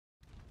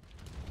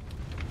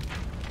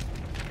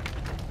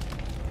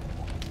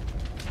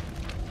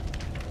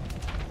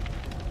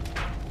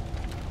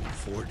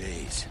4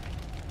 days,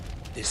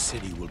 this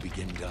city will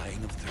begin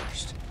dying of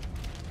thirst.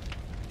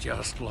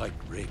 Just like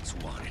Riggs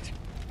wanted.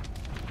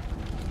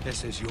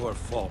 This is your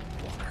fault,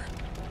 Walker.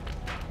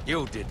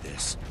 You did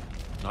this,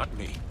 not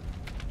me.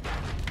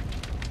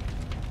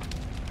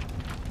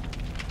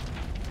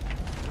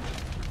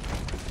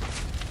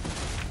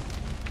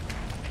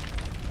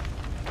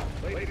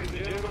 Ladies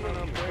and gentlemen,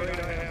 I'm afraid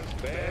I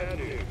have bad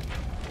news.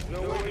 There's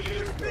no way to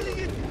sugarcoat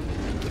it.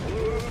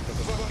 Blew up the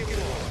fucking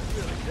water.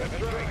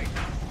 That's right.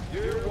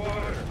 Your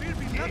water is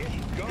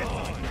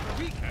gone.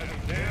 And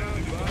now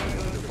you guys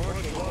under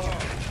martial law.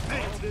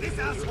 Hey, this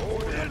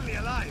asshole's barely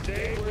alive.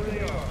 Stay where they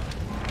are.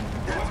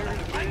 Water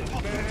has been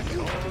smashed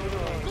on.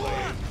 Go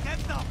on, get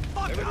the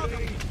fuck out of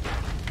here.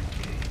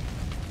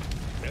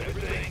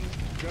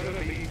 Everything's gonna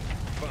be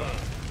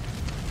fine.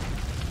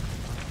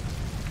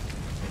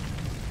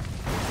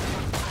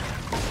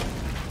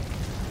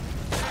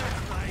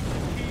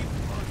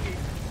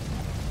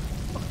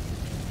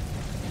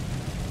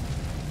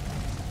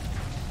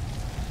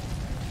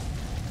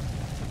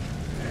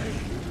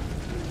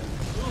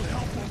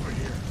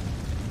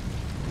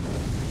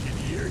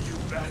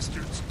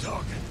 Bastards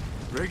talking.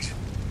 Riggs?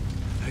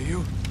 Are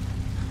you?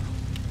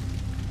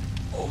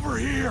 Over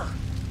here!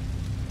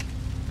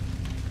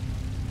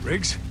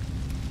 Riggs?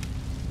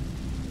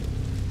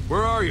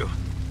 Where are you?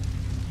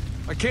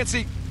 I can't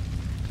see...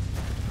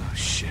 Oh,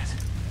 shit.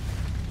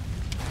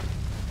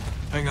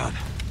 Hang on.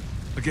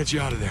 I'll get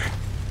you out of there.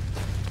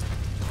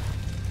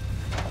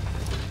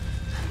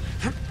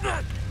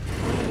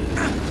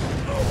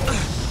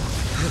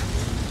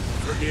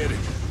 Forget it.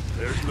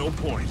 There's no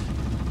point.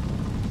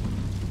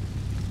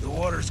 The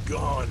water's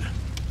gone.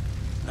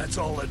 That's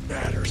all that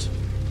matters.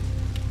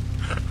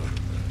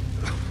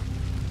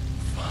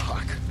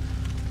 Fuck.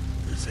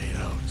 This ain't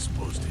how it's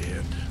supposed to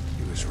end.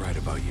 He was right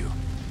about you.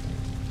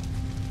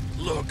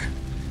 Look,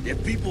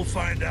 if people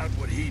find out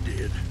what he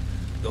did,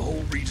 the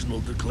whole region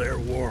will declare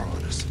war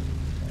on us.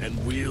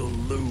 And we'll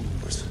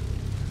lose.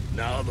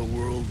 Now the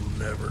world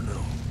will never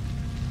know.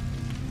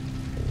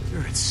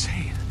 You're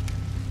insane.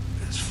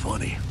 It's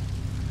funny.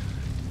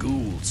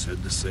 Gould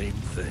said the same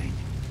thing.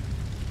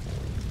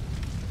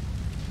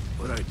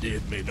 What I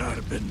did may not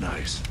have been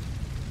nice,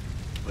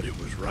 but it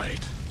was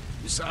right.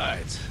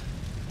 Besides,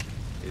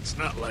 it's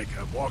not like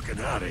I'm walking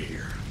out of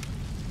here.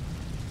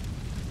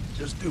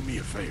 Just do me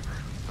a favor,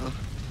 huh?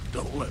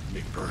 Don't let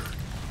me burn.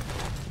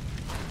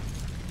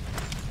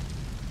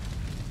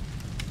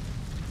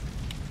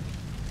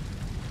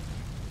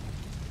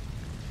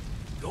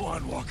 Go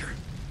on, Walker.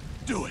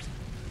 Do it.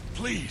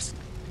 Please.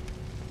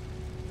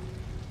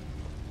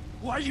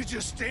 Why are you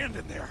just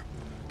standing there?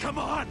 Come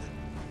on!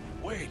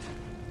 Wait.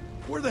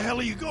 Where the hell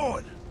are you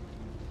going?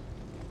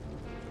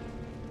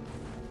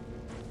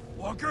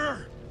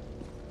 Walker!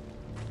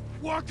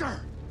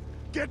 Walker!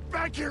 Get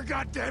back here,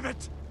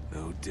 goddammit!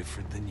 No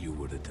different than you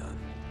would have done.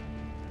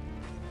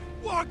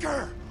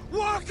 Walker!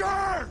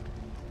 Walker!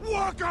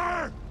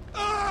 Walker!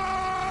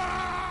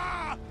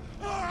 Ah!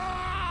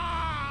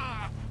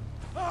 Ah!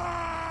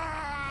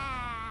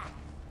 Ah!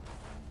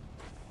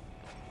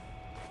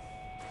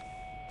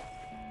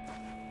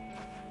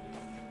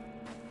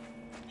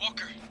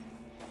 Walker!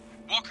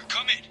 Walker,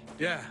 come in!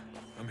 Yeah,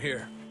 I'm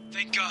here.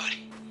 Thank God.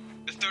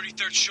 The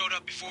 33rd showed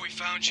up before we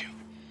found you.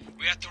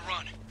 We had to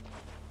run.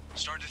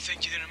 Started to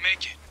think you didn't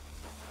make it.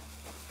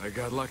 I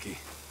got lucky.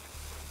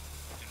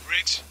 And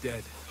Riggs?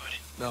 Dead. Good.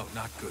 No,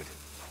 not good.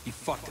 He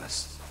fucked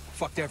us.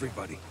 Fucked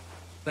everybody.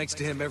 Thanks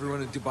to him,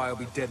 everyone in Dubai will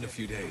be dead in a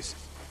few days.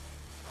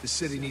 The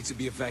city needs to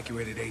be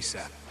evacuated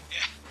ASAP.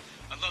 Yeah,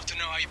 I'd love to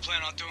know how you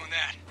plan on doing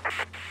that.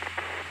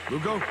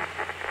 Lugo?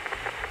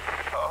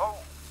 Oh,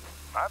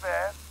 my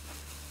bad.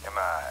 Am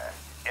I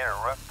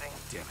interrupting?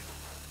 Damn it.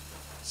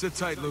 Sit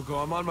tight, Lugo.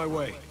 I'm on my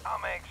way. I'll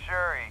make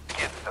sure he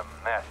gets the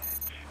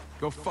message.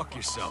 Go fuck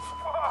yourself.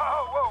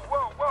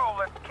 Whoa,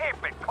 let's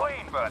keep it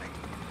clean, buddy.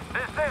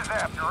 This is,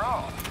 after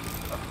all,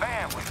 a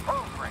family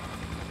program.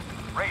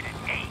 Rated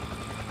 8.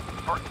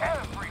 For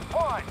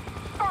everyone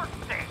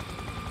thirsty.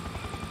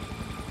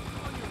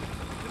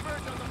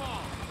 Diverge on the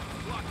mall.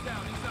 Locked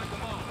down inside the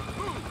mall.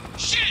 Move!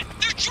 Shit!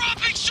 They're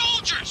dropping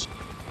soldiers!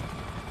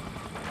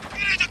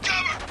 Get into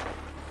cover!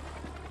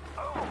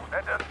 Oh,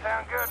 that doesn't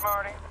sound good,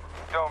 Marty.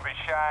 Don't be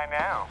shy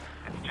now.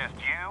 It's just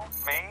you,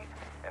 me,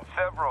 and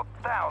several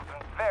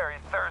thousand very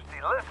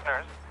thirsty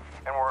listeners,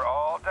 and we're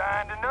all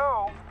dying to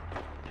know.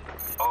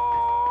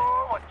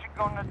 Oh, what you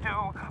gonna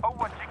do? Oh,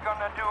 what you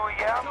gonna do?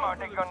 Yeah,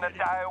 Marty gonna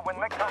die when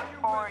they come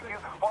for you.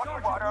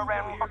 Water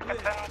around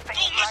buckets and things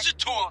Don't listen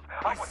to him!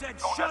 I said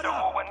shut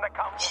up when they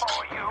come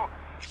for you.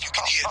 If you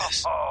can hear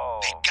this,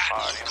 they got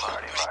Lugo.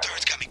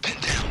 33rd's got me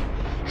pinned down.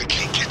 I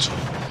can't get to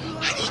him.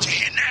 I need you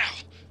here now.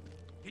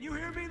 Can you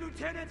hear me,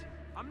 Lieutenant?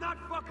 I'm not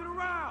fucking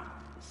around.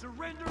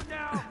 Surrender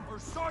now, or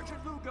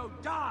Sergeant Lugo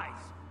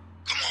dies.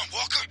 Come on,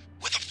 Walker.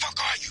 Where the fuck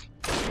are you?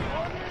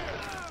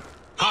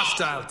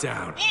 Hostile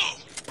down. Whoa!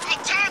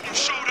 About time you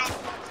showed up.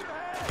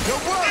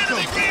 You're welcome!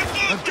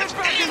 Now get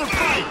back in the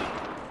fight!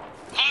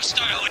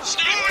 Hostile, it's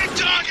now in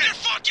target! They're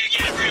fucking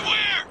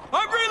everywhere!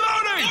 I'm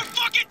reloading! More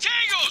fucking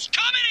tangos!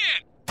 Coming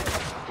in!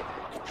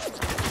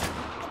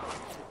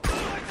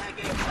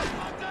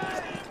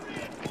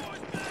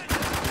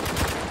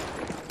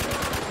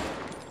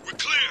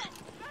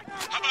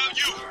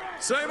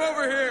 Same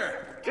over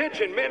here.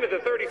 Attention men of the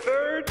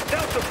 33rd,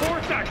 Delta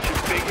Force action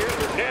figures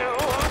are now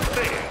on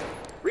sale.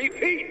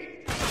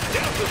 Repeat,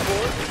 Delta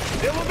Force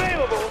still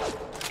available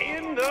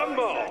in the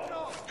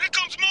mall. Here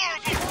comes more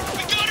of them!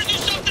 We gotta do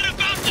something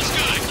about this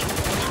guy!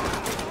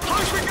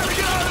 First, we gotta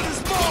get out of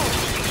this mall!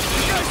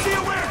 You guys see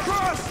a way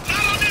across?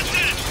 Not on this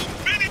end!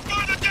 Maybe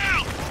further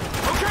down!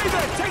 Okay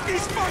then, take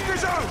these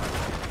fuckers out!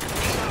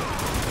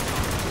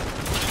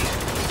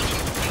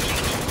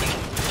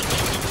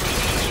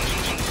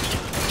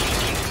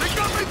 They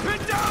got me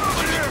pinned down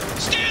over here!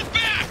 Stand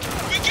back!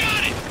 We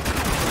got it!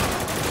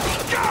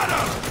 Got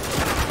him!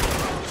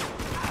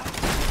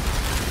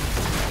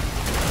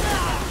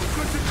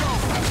 Good to go.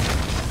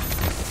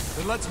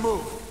 Then let's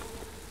move.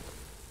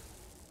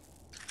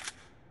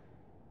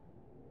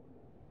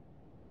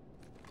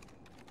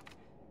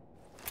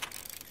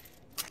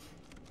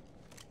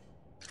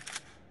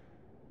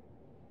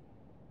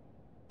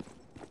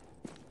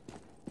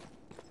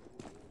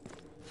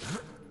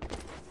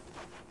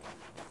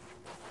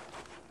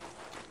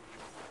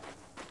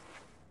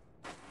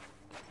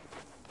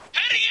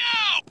 Heading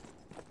out!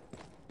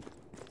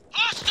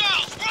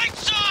 Hostiles, right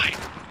side!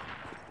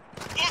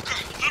 Walker,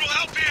 little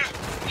help here!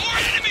 More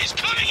enemies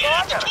coming in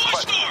at the toy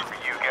store! For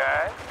you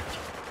guys,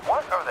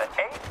 what are the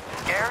 8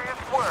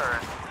 scariest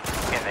words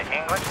in the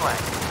English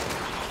language?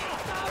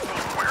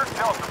 We're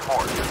Delta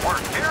Force.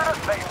 We're here to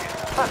save you.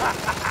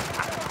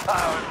 I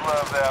always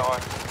love that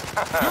one.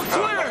 You're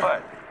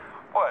clear!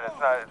 What?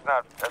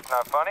 That's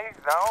not funny?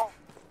 No?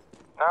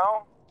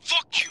 No?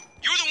 Fuck you!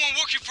 You're the one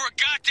working for a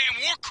goddamn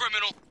war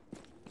criminal!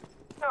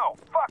 No,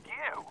 fuck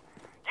you.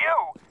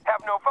 You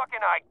have no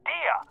fucking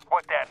idea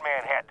what that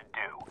man had to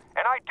do.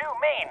 And I do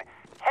mean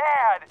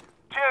had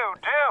to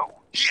do.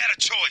 He had a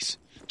choice,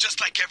 just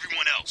like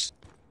everyone else.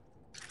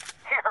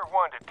 You're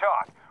one to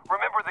talk.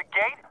 Remember the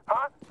gate?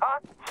 Huh?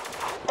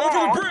 Over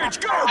the bridge!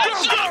 Go! Go!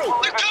 Heads up! Go!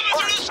 They're coming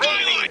through the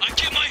skyline! I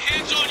get my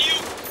hands on you,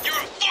 you're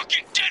a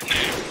fucking dead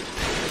man!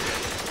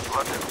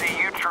 Love to see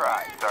you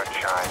try,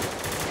 sunshine.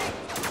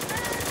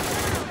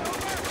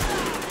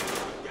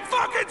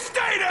 Fucking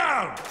stay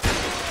down!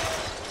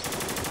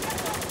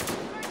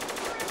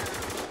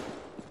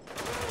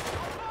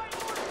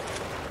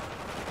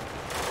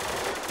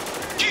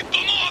 Keep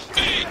them off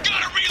me!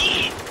 Gotta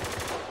reload!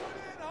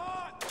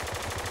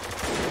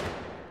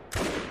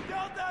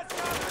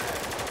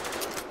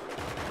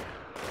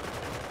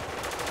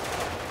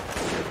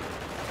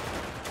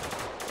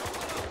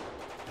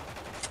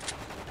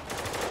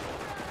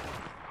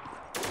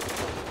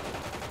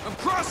 I'm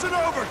crossing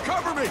over!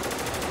 Cover me!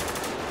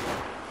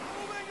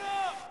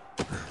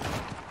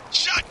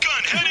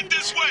 Shotgun headed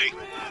this way!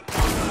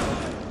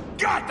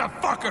 Got the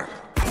fucker!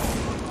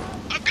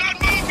 I've got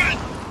movement!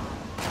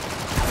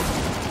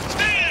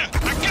 Stay there!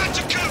 I got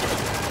you covered!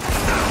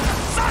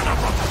 Son of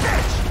a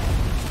bitch!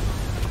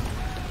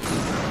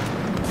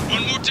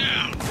 One more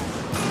down!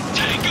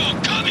 Tango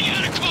coming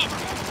out of cover!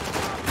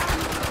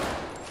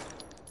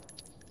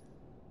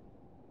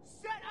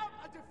 Set up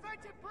a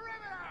defensive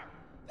perimeter!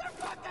 They're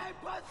fucking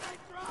busting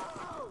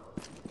through!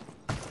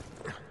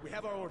 We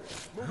have our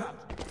orders. Move out.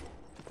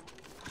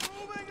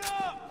 Moving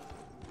up!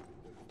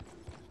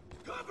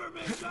 Cover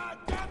me,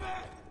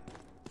 goddammit!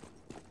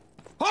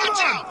 Hold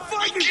Watch on! out! We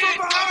Fighting can't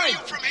from cover you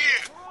behind! from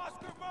here!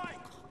 Oscar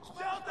Mike!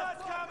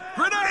 Delta's coming!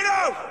 Grenade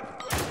out!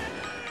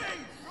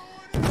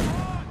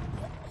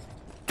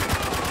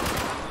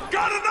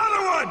 Got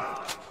another one!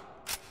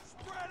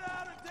 Spread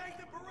out and take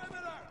the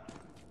perimeter!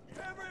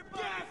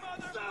 Everybody,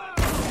 motherfucker!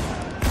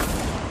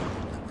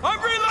 I'm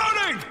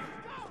reloading!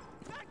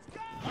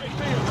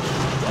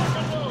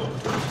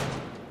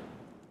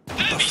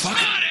 Heavy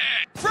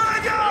spotted!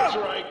 Frag out! That's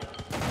right.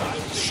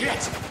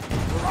 Shit!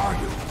 Where are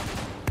you?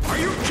 Are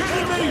you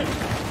kidding me?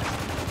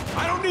 I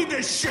don't need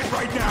this shit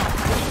right now!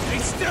 They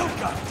still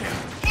goddamn!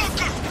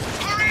 Walker,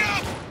 hurry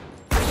up!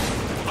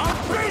 I'm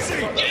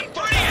busy! Getting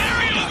pretty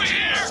hairy over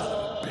here!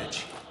 Bitch.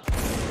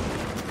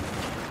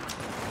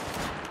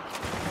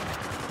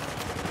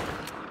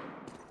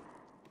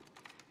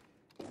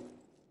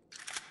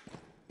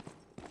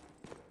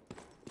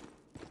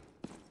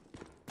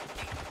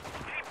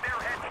 Keep their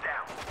heads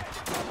down.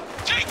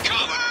 Take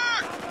cover!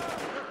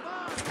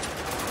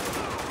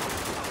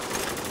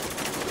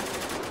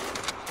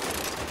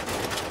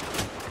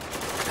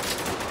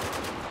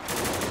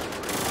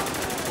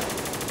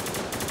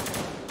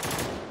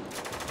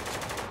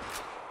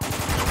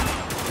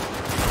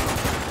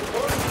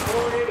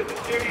 Going into the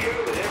studio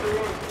with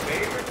everyone's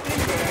favorite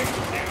teabag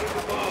down at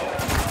the mall.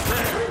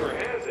 Rumor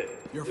has it.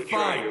 You're they're fine.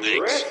 trying to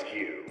Thanks.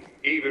 rescue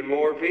even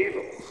more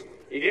people.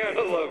 You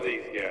gotta love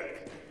these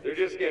guys. They're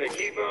just gonna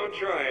keep on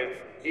trying,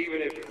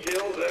 even if it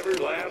kills every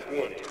last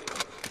one of you.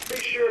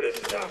 Be sure to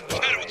stop by.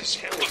 Better with this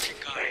and tell us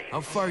fucking guy. thanks.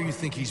 How far you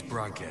think he's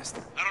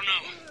broadcasting? I don't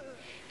know,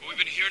 but we've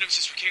been hearing him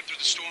since we came through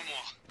the storm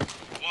wall.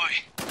 Why?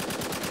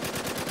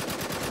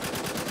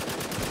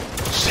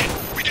 Shit!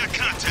 We got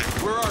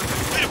contact! Where are they?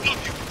 Right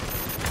above you!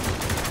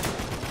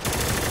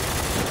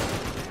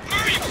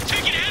 Hurry! We're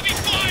taking heavy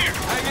fire!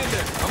 Hang in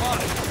there. I'm on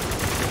it.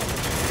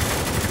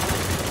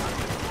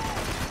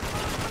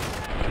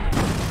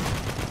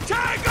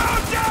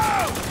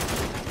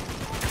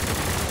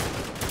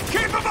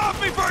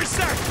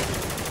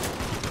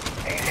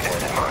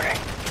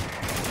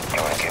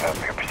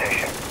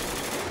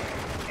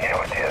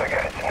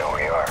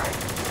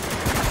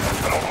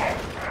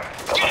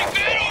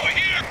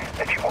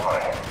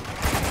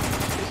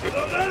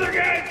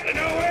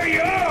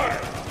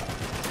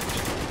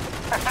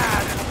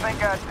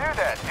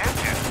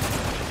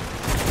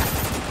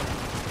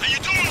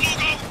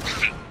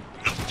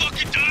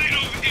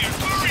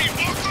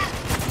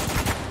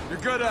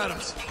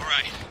 Adams. All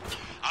right.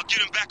 I'll get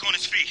him back on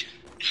his feet.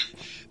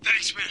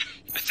 Thanks, man.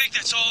 I think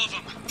that's all of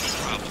them. No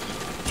problem.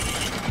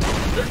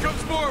 Here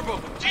comes more of them.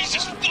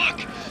 Jesus,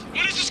 fuck!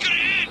 When is this gonna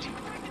end?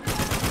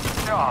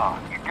 Aw,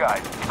 you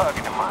guys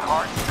tugging at my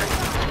heartstrings.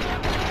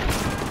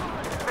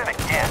 Then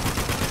again,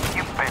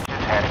 you bitches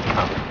had it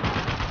coming.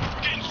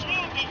 Getting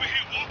swamped over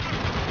here, Walker.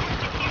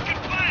 What's the fucking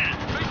plan?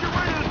 Make your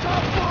way to the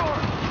top floor.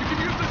 You can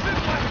use the zip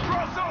line to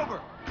cross over.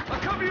 I'll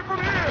cover you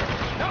from here.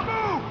 Now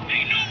move!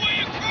 Ain't no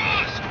way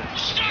across!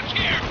 We're stuck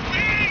here! We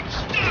ain't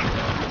stuck!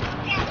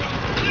 Walker,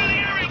 clear the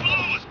area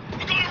below us!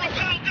 We're gonna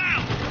rappel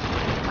down!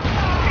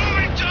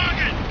 Moving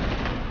target!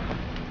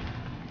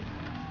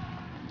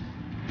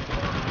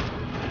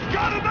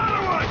 Got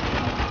another one!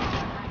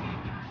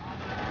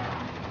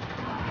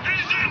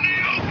 He's in the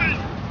open!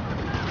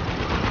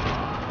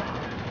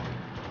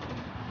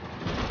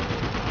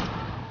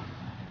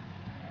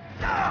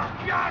 Oh,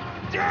 God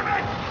damn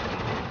it!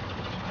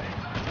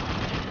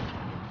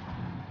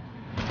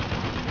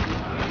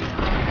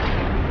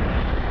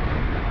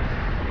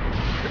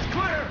 It's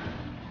clear!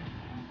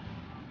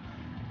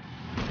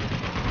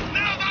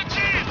 Now that's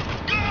it!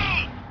 Go!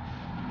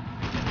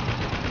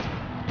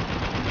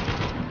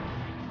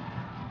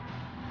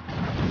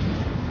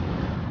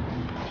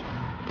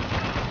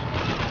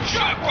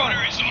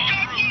 Shotgunner is on.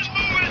 Got one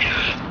moving!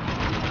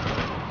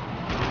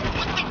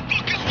 What the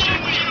fuck is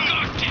wrong with you?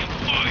 Goddamn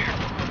fire!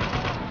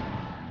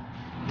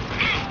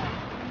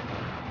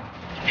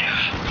 Yeah,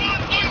 go on,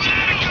 move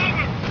out of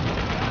cover!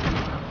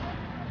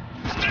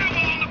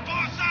 Stairwell on the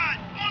far side!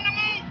 On the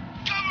move!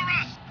 Cover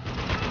us!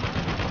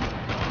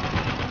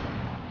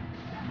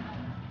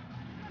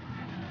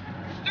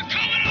 They're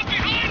coming up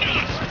behind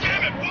us!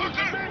 Damn it,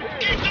 Walker!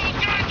 Keep those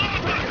guys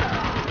off us!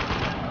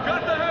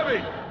 Got the heavy!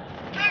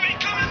 Heavy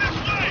coming this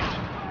way!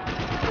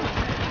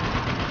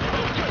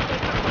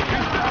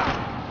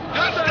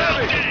 Got the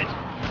heavy! Dead!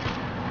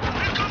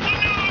 Here comes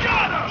another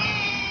Got one! him!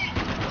 Move!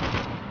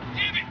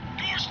 Damn it!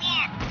 Door's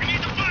locked! We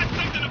need to find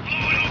something to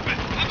blow it open!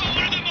 How about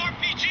one of them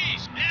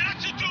RPGs? Yeah, that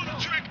should do the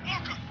trick!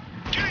 Walker,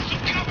 give me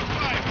some cover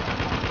fire!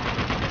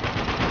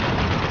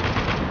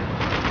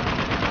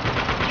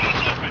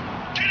 Door's open!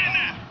 Get in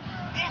there!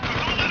 Walker,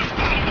 don't let them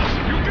follow us!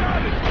 You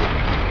got it!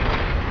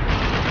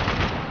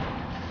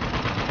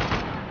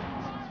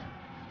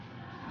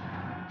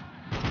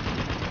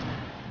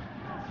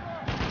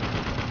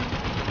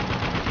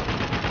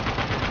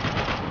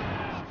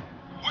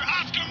 We're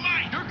Oscar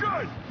Mike! You're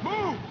good!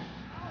 Move!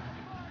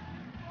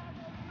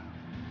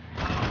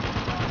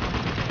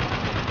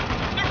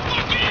 They're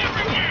fucking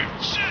everywhere!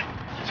 Shit!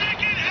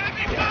 Taking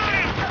heavy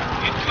fire!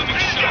 Incoming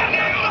shot!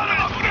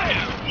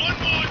 One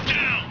more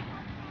down!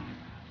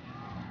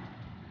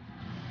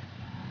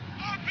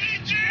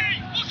 RPG!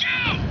 Look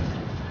out!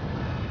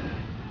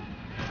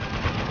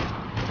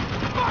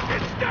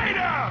 Fucking stay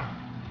down!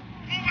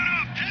 Moving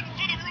up! Heading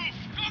for the roof!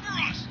 Cover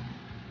us!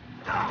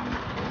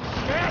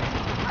 Shit!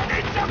 I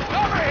need some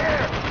cover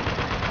here!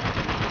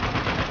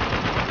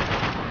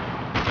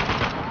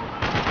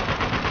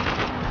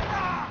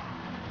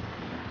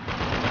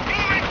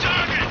 Moving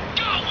target!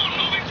 Got one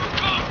moving for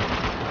cover!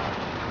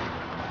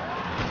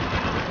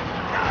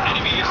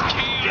 Enemy is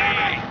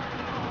KIA!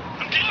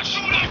 I'm getting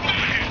shot up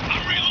over here!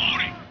 I'm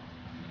reloading!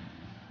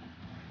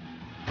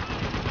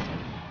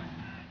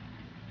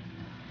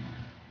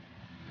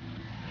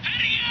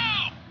 Heading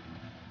out!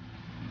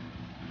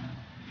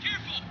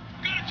 Careful!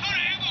 Got a ton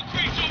of ammo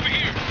crates over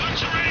here!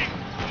 Watch your aim!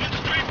 One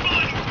straight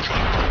bullet and we're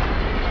cooked!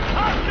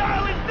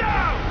 Hostile is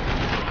down!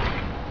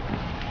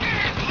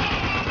 Get low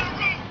on the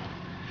roof!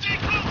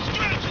 Take rope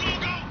stretch,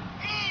 Lugo!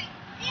 Move!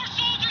 More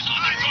soldiers on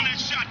the roof! On that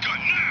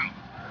shotgun now!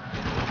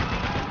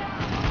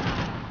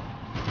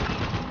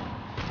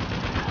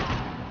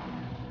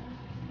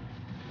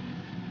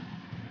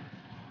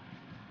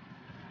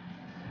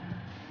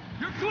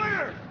 You're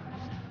clear!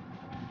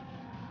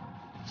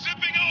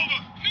 Zipping over!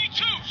 Me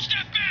too!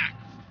 Step back!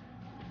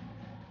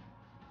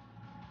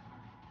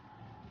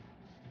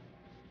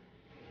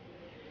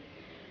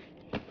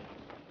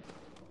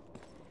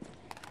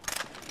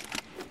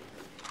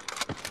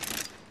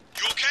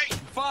 You okay?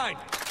 Fine.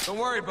 Don't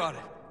worry about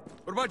it.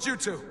 What about you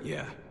two?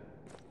 Yeah.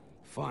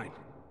 Fine.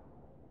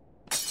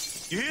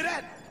 You hear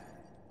that?